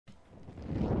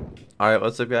Alright,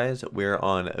 what's up guys? We're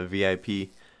on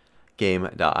VIPgame.io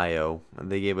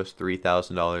and they gave us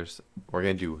 $3,000. We're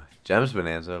gonna do Gems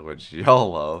Bonanza, which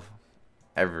y'all love.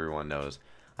 Everyone knows.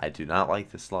 I do not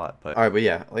like this slot, but alright, but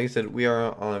yeah, like I said, we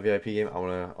are on a VIP game. I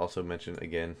wanna also mention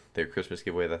again their Christmas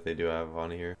giveaway that they do have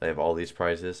on here. They have all these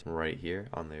prizes right here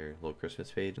on their little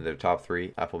Christmas page. Their top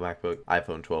 3: Apple MacBook,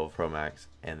 iPhone 12 Pro Max,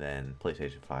 and then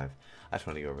PlayStation 5. I just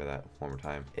want to go over that one more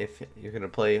time. If you're going to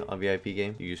play on VIP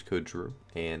game, you use code DREW,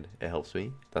 and it helps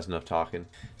me. That's enough talking.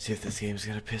 See if this game's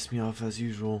going to piss me off as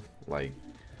usual. Like,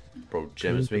 bro,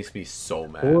 Gems makes me so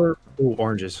mad. Or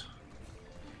oranges.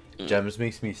 Gems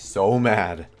makes me so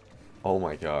mad. Oh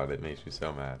my god, it makes me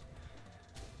so mad.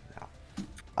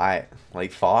 I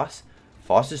like Foss.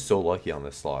 Foss is so lucky on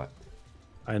this slot.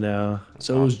 I know.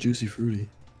 So is Juicy Fruity.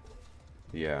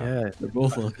 Yeah. Yeah, They're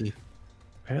both lucky.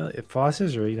 apparently Foss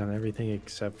is right on everything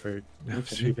except for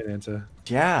Street Bonanza.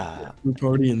 Yeah. Fruit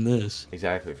Party in this.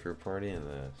 Exactly. Fruit Party and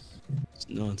this. It's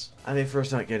nuts. I mean,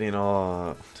 first not getting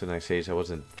all to the next stage, that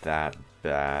wasn't that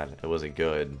bad. It wasn't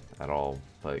good at all,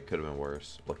 but it could have been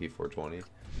worse. Lucky 420.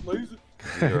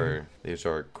 These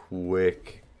are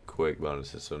quick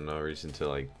bonuses, so no reason to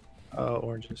like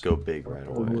Oranges. go big right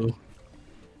Or away. blue.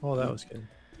 Oh, that was good.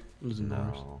 It was no.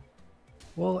 No.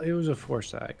 Well, it was a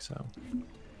 4-stack, so.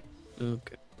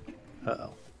 Okay.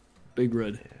 Uh-oh. Big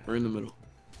red. We're in the middle.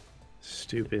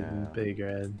 Stupid Yeah. big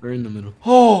red. We're in the middle.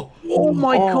 Oh! Oh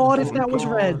my god, if my that was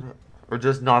red! God. Or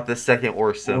just not the second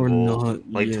worst symbol. Or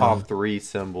not, like yeah. top 3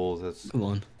 symbols. That's Come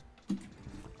on.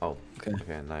 oh. Okay.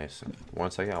 Okay, nice.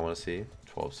 1 second, I want to see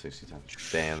 1260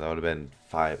 times. Damn, that would have been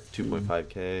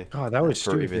 2.5k. God, that was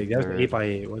For stupid even big. That was third.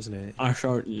 8x8, wasn't it? I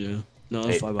shot, yeah. No,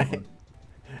 it's 5 by 5.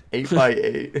 8 by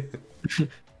 8.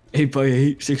 8 by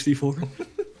 8, 64.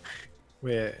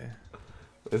 Wait.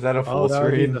 Is that a full Oh, that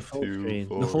would be screen? the full 2, screen.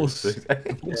 4, The whole, 6.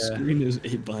 the whole Yeah. screen is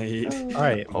 8 by 8.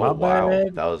 Alright, Oh my wow,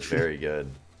 bad. that was very good.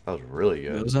 That was really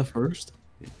good. Was that first?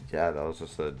 Yeah, that was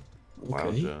just a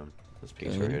wild Okay. gem. Those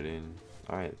pinks are Okay. hitting.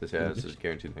 All right, this is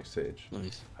guaranteed next stage.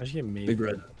 Nice. I should get made. Big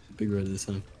red. Big red this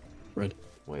time. Red.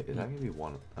 Wait, is that gonna be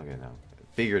one? Okay, no.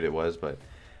 Figured it was, but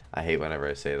I hate whenever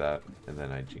I say that and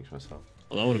then I jinx myself.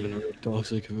 Well, that would have been really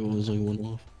toxic if it was like 1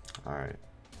 off. All right,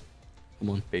 Come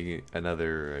on. big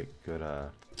another good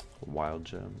wild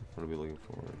gem. What are we looking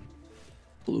for?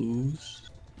 Blues.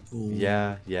 Ooh.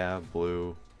 Yeah,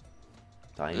 blue,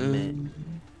 diamond.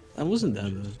 That wasn't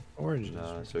that bad. Oranges.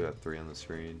 So we got 3 on the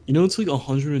screen. You know, it's like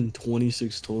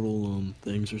 126 total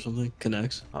things or something.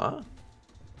 Connects. Huh?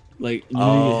 Like you need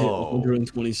to hit Oh.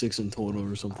 126 in total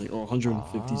or something, or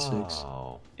 156.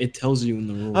 Oh, It tells you in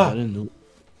the rules. Ah. I didn't know.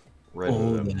 red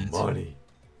Oh, with the that's- money.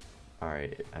 All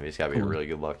right, I mean it's gotta be Come on. really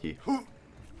good lucky.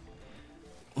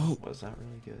 Oh, Was that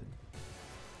really good?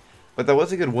 But that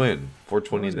was a good win.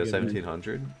 420 That to was a good win.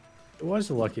 1700. It was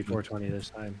a lucky 420 this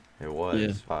time. It was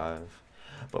Yeah. 5.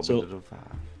 But So- we did a 5.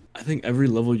 I think every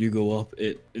level you go up,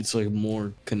 it's like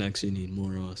more connects. You need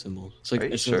more symbols. It's like Are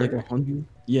you it's like sure? 100.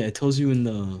 Yeah, it tells you in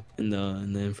the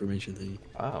information thing.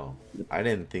 Oh, I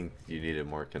didn't think you needed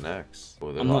more connects.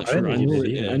 With I'm not I sure. didn't I think know you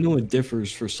did it, either. I know it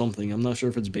differs for something. I'm not sure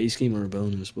if it's base game or a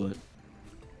bonus, but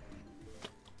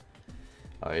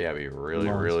Oh yeah, be really,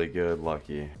 Nice. really good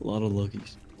lucky. a lot of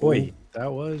luckies. Wait,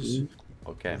 that was Ooh.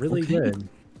 Okay. really Okay. good.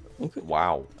 Okay.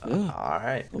 Wow. Yeah. All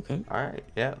right. Okay. All right.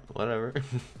 Yeah. Whatever.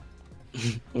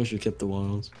 I wish you kept the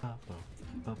wilds.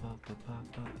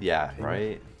 Yeah.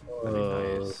 Right. That'd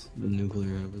be nice. The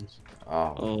nuclear happens.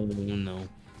 Oh, Oh no.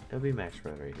 it'll be max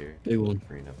red right here. Big one.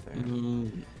 Green up there.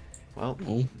 Um, Well,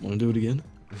 oh, want to do it again?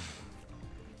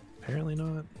 Apparently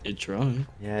not. It tried.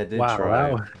 yeah, I did Wow,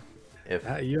 try. wow. If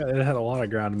It had a lot of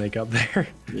ground to make up there.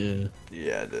 Yeah.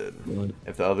 yeah, I did. But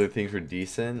If the other things were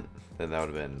decent, then that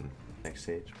would have been next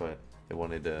stage. But they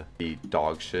wanted to be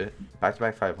dog shit.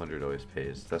 Back-to-back 500 always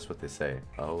pays. That's what they say.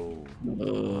 Oh.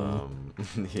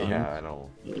 Yeah, I know.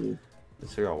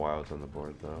 Let's figure out wilds on the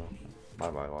board though.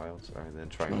 Bye-bye wilds. Alright, then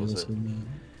triangles it.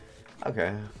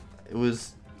 Okay. It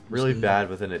was really Let's bad,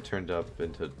 but then it turned up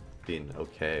into being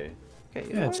okay. Okay,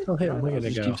 Yeah, it's still hitting. Look at it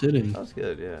Just go. keeps hitting. That was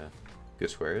good, yeah. Good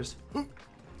squares. Oh,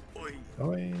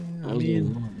 yeah. That I was a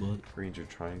mean, lot, Greens or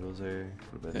triangles there.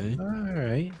 Would've but been okay.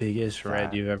 alright. Biggest red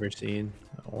Fat. you've ever seen.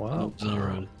 Wow. Oh, it's not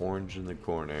red. Orange in the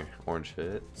corner. Orange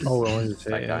hit. Oh, orange hit,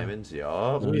 Stack yeah. diamonds,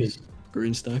 yup. Nice.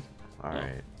 Green stack.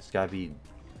 Alright. It's gotta be.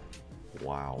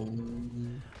 Wow.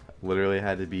 Um, Literally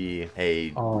had to be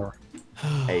a Oh,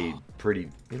 pretty.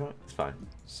 You know what? It's fine.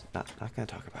 It's not gonna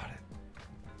talk about it.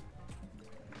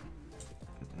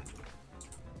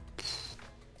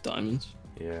 diamonds.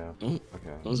 Yeah. Oh, Okay.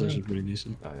 that was actually pretty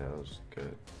decent. Oh yeah, that was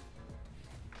good.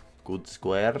 Good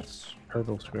squares.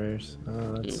 purple squares.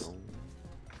 Oh, that's.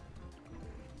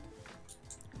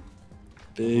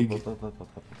 Big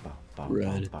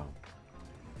red.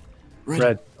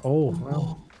 Red. Oh,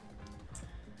 well.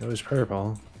 It was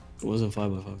purple. It wasn't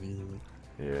 5x5 either.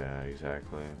 Yeah,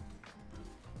 exactly.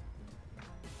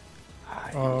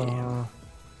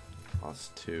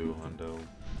 Lost 2, hundo.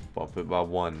 Bump it by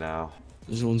 1 now.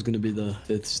 This one's gonna be the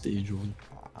 5th stage one.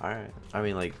 Alright. I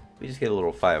mean, like, we just get a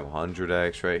little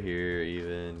 500x right here,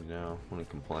 even, you know, wouldn't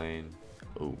complain.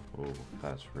 Oh,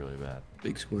 that's really bad.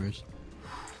 Big squares.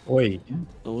 Wait.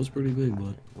 That was pretty big,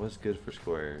 but What's good for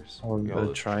squares? Oh, We got the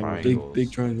those triangle.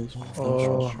 big triangles.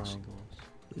 Oh. Triangles.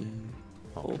 Yeah.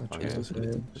 Oh, Oh, okay. Jesus.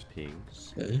 The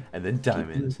pinks. Okay. And then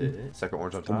diamonds hit it. Second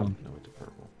orange on Come top. on. No, it's a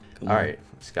purple. Come on. Alright,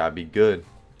 it's gotta be good.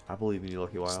 I believe in you,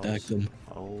 Lucky Wilds. Stack them.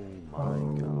 Oh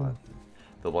my god.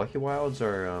 The Lucky Wilds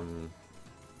are,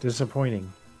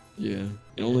 Disappointing. Yeah.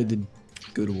 It only did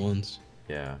good ones.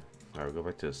 yeah. Alright, we'll go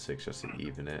back to a 6 just to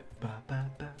even it.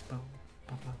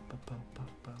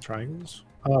 Triangles?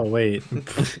 Oh, wait.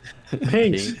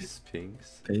 Pinks.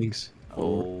 Pinks. Pinks.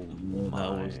 Oh That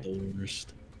my. was the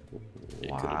worst.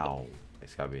 Wow.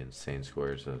 It's gotta be insane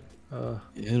squares. It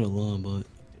hit a lot, but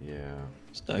Yeah.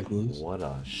 stack loose. What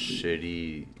a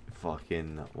shitty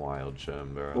fucking wild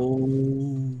gem, bro.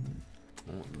 Oh.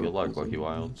 Good luck, Lucky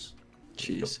Wilds.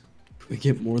 Jeez. Can we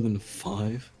get more than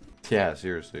 5? Yeah,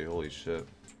 seriously, holy shit.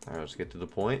 Alright, let's get to the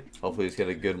point. Hopefully let's get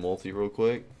a good multi real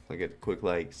quick. I get a quick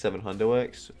like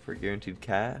 700x for guaranteed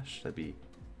cash. That'd be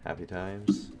happy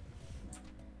times.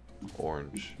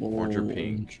 Orange. Orange or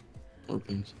pink. Or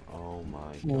pinks. Oh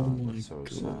my Oh god, my that's so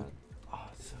God. sad. Oh,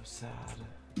 it's so sad.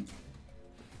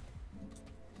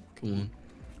 Come on.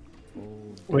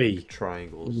 Oh, Wait.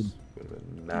 triangles would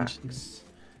have been max.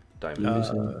 Diamond.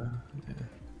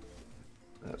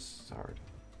 That's hard.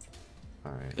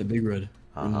 Alright. A big red.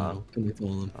 Uh-huh. Can we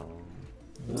follow them? Oh.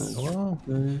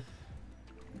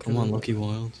 Come on, Lucky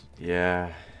Wilds.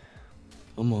 Yeah.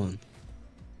 Come on.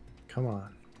 Come on.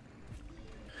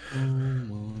 Oh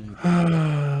my.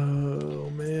 Oh,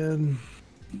 man.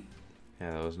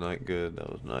 Yeah, that was not good.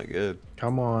 That was not good.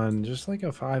 Come on. Just like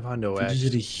a 500 You just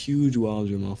did a X. huge wild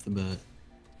gem off the bat.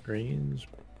 Greens.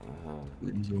 Or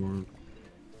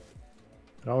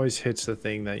It always hits the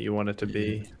thing that you want it to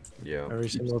be. Yeah. Every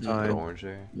single Put time. orange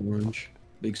there. orange.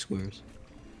 Big squares.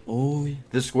 Oh, yeah.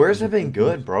 The squares have been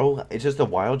good, bro. It's just the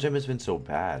wild gem has been so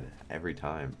bad every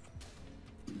time.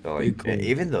 So, like, Big gold.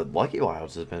 even the Lucky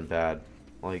Wilds has been bad.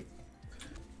 Like,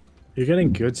 You're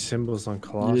getting good symbols on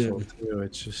Colossal, Yeah. too.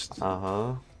 It's just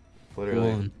uh-huh. Come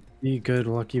Literally. on. be good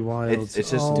Lucky Wilds.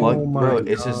 It's just oh luck, my bro. God.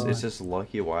 It's just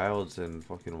Lucky Wilds and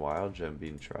fucking Wild Gem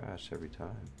being trash every time.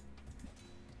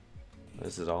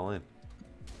 This is all in.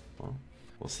 Well,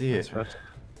 we'll see it. That's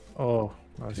Oh,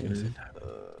 I was gonna say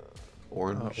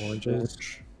Orange. oranges.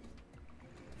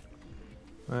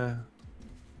 Eh,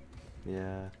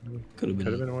 Yeah. Could have could have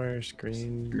been been worse.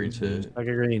 Green. Green's hit. Like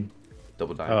a green.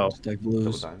 Double diamond. stack Double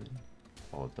blues. diamond.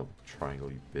 Oh, double triangle,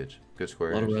 you bitch. Good A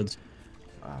squares. lot of reds.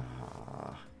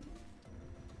 Ah.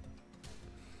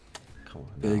 Come on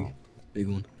Big. now. Big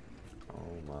one. Oh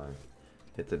my.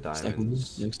 Hit the Stack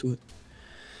diamonds. blues next to it.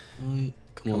 Alright,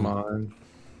 come Come on. on.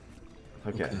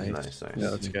 Okay, Okay. nice. Yeah,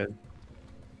 that's good.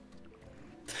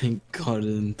 Thank God it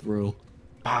didn't throw.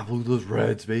 Ah, blew those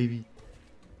reds, baby.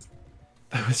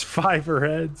 That was 5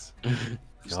 reds.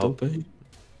 Still Yup. pay.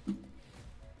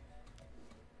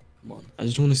 Come on. I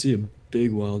just want to see a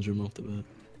big wild gem off the bat.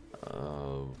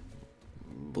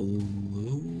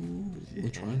 Blue. Yeah. We're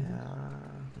trying.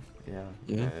 Yeah.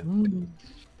 Yeah. Okay.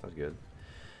 That's good.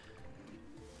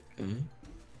 Okay.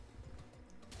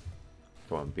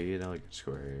 Come on, beat it out like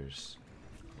squares.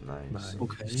 Nice. Nice.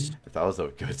 Okay. If that was a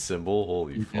good symbol,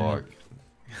 holy Yeah.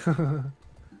 fuck.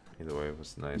 Either way, it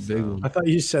was nice. Big one. I thought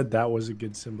you said that was a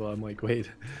good symbol. I'm like, wait.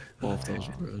 Off the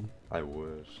red. I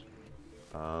wish.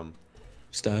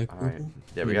 Stack. Alright. purple?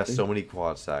 Yeah, we got Anything? so many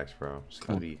quad stacks, bro. It's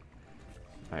gonna Cool. be.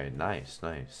 Alright, nice.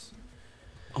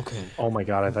 Okay. Oh my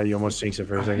god, I thought you almost jinxed it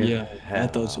for a second. Yeah, I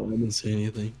thought so. I didn't say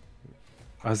anything.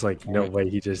 I was like, no way,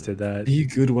 he just did that. Be a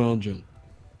good wild gem.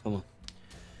 Come on.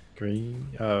 Green.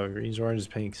 Oh, greens, oranges,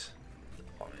 pinks.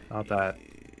 Not that.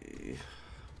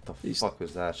 The These- fuck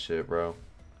was that shit, bro?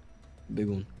 Big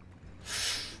one.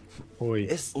 Boy.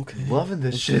 It's Okay. loving the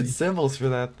Okay. shit symbols for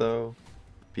that though.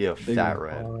 Be a Big fat one.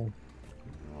 red.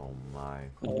 Oh my.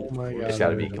 Oh my god. It's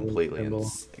gotta that be is a completely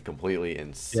symbol. completely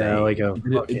insane. Yeah, like a.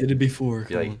 It did it before. Be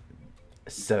Come like on.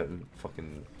 7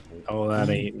 fucking Oh, that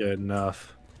ain't good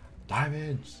enough.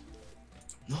 diamonds.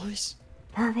 Nice.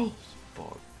 Purples.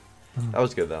 Fuck. That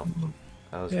was good though.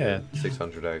 That was Yeah. good.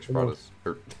 600x brought us,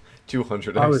 or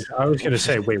 200x. I was gonna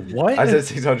say, wait, what? I said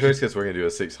 600x because we're gonna do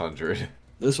a 600.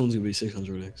 This one's gonna be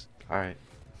 600x. All right.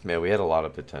 Man, we had a lot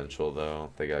of potential though.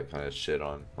 They got kind of shit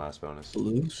on last bonus.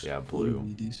 Blues? Yeah, blue.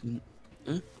 Really decent.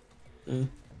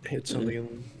 Hit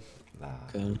something. Nah.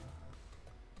 Okay.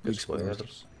 Big squares.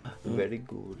 Squares. Very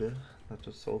good. That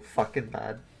was so fucking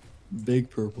bad. Big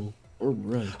purple. Or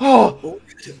red. Oh!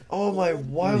 Oh my,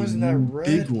 why Hey, wasn't that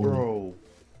big red, one. bro?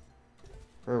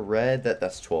 For red,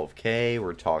 that's 12K.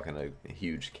 We're talking a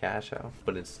huge cash out.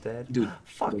 But instead, Dude,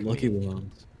 fuck the me. lucky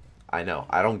ones. I know.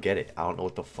 I don't get it. I don't know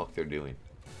what the fuck they're doing.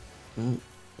 Oh,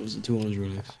 it was the 200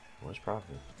 release. What's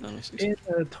profit? 906. It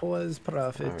was Alright,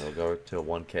 profit. we'll go to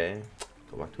 1K.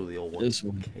 Go back to the old This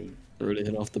one. 1K. Already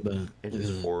hit off the bat. It Look is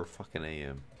at that. 4 fucking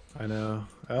AM. I know.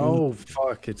 Oh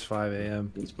fuck! It's 5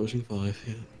 a.m. It's pushing 5,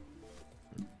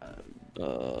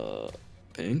 yeah.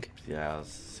 Pink? Yeah, I was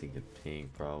thinking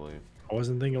pink probably. I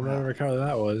wasn't thinking whatever color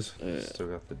that was. Still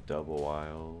got the double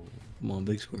wild. Come on,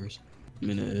 big squares.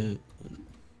 Minute hit.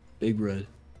 Big red.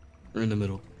 We're in the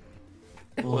middle.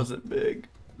 It Oh. wasn't big.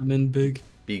 I'm in big.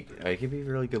 I could be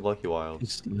really good lucky wild.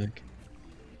 It's sick.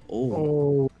 Oh,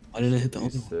 Oh, I didn't hit the You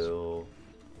other one. still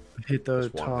hit the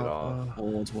Just one hit off. top.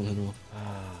 Oh, it's one hit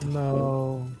off.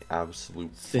 No.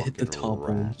 Absolute They fucking hit the top rat.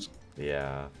 ones.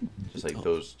 Yeah, just like Top.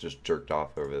 those just jerked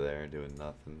off over there doing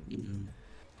nothing.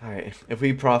 Yeah. All right, if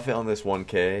we profit on this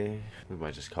 1K, we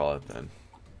might just call it then.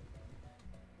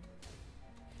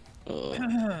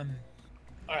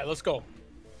 Alright, let's go.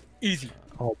 Easy.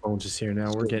 All bones is here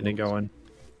now. We're getting it going.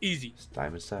 Easy. It's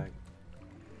diamond stack.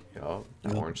 Yup,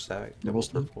 Yup. orange stack, Double double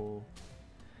stack. purple.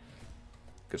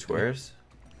 Good squares.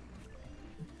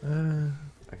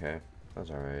 Okay, that's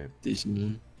all right. Decent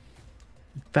one.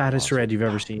 Fattest Awesome. red you've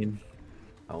ever seen.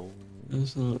 Oh,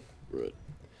 That's not red.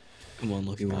 Come on,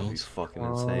 lucky that'd be wilds. fucking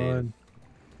Come insane. on.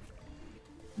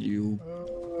 You.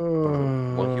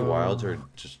 Lucky wilds are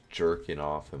just jerking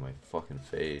off in my fucking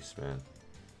face, man.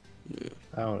 Yeah.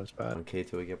 That one was bad. 1K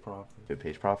till we get profit. If it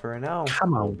pays profit right now,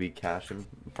 Come on. we'll be cashing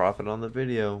profit on the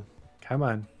video. Come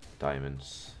on.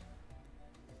 Diamonds.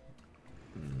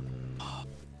 I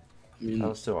mean, That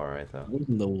was still alright though.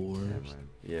 wasn't the Never worst. mind.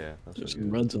 Yeah, that's There's what some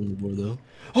reds on the board though.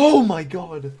 Oh my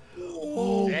god!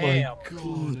 Oh Damn. my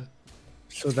god!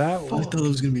 So that I was. thought it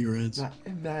was gonna be reds.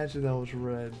 Imagine that was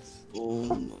reds. Oh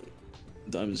my.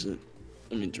 Diamonds hit.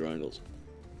 I mean triangles.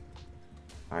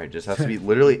 Alright, just has to be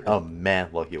literally a man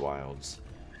lucky wilds.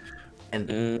 And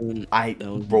And I,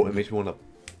 that was bro, it good. makes me wanna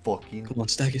fucking. come on,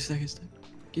 stack it, stack it, stack.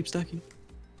 Keep stacking.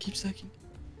 Keep stacking.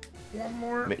 One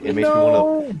more. It makes me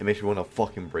wanna. It makes me wanna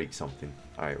fucking break something.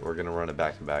 All right, we're gonna run it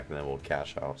back to back, and then we'll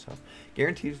cash out. So,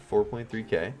 guaranteed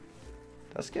 4.3K.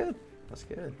 That's good. That's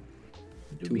good.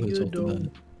 2 hits off the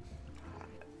bat.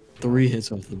 3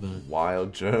 hits off the bat.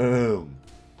 Wild gem.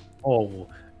 Oh,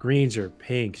 greens or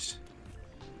pinks.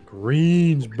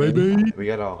 Greens, baby. We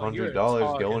got you're $100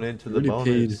 talking. going into the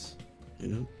Already paid. bonus.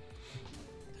 Yeah.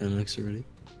 10x already.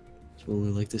 That's what we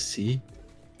like to see.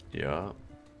 Yeah.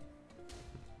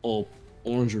 Oh,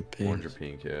 orange or pink. Orange or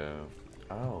pink. Yeah.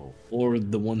 Oh. Or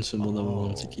the one symbol that we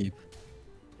wanted to Oh. keep.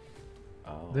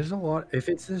 Oh. There's a lot. If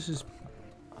it's this is.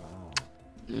 Oh.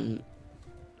 Mm,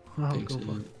 I'll pink's go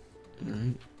for hit.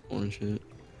 Alright. Orange hit.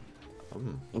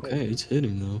 Mm. Okay, it's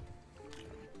hitting though.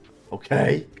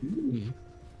 Okay. Mm,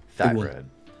 Fat one. red.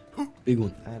 big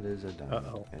one. That is a diamond,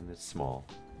 Uh-oh. and it's small.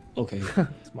 Okay.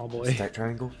 Small boy. Stack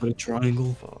triangle. Put a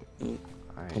triangle. Fuck. Oh,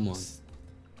 Alright. come on.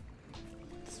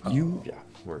 Oh, You yeah.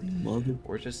 mother.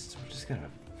 We're just gonna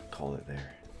call it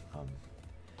there.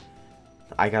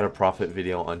 I got a profit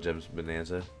video on Gems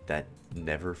Bonanza that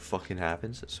never fucking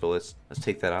happens. So let's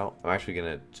take that out. I'm actually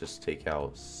gonna just take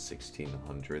out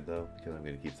 1,600 though, because I'm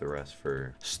gonna keep the rest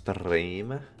for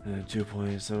stream.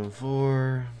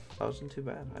 2.74. That wasn't too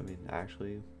bad. I mean, I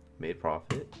actually made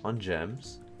profit on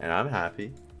gems, and I'm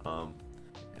happy. I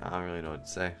don't really know what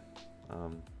to say.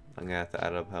 I'm gonna have to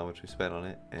add up how much we spent on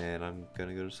it, and I'm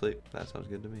gonna go to sleep. That sounds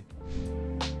good to me.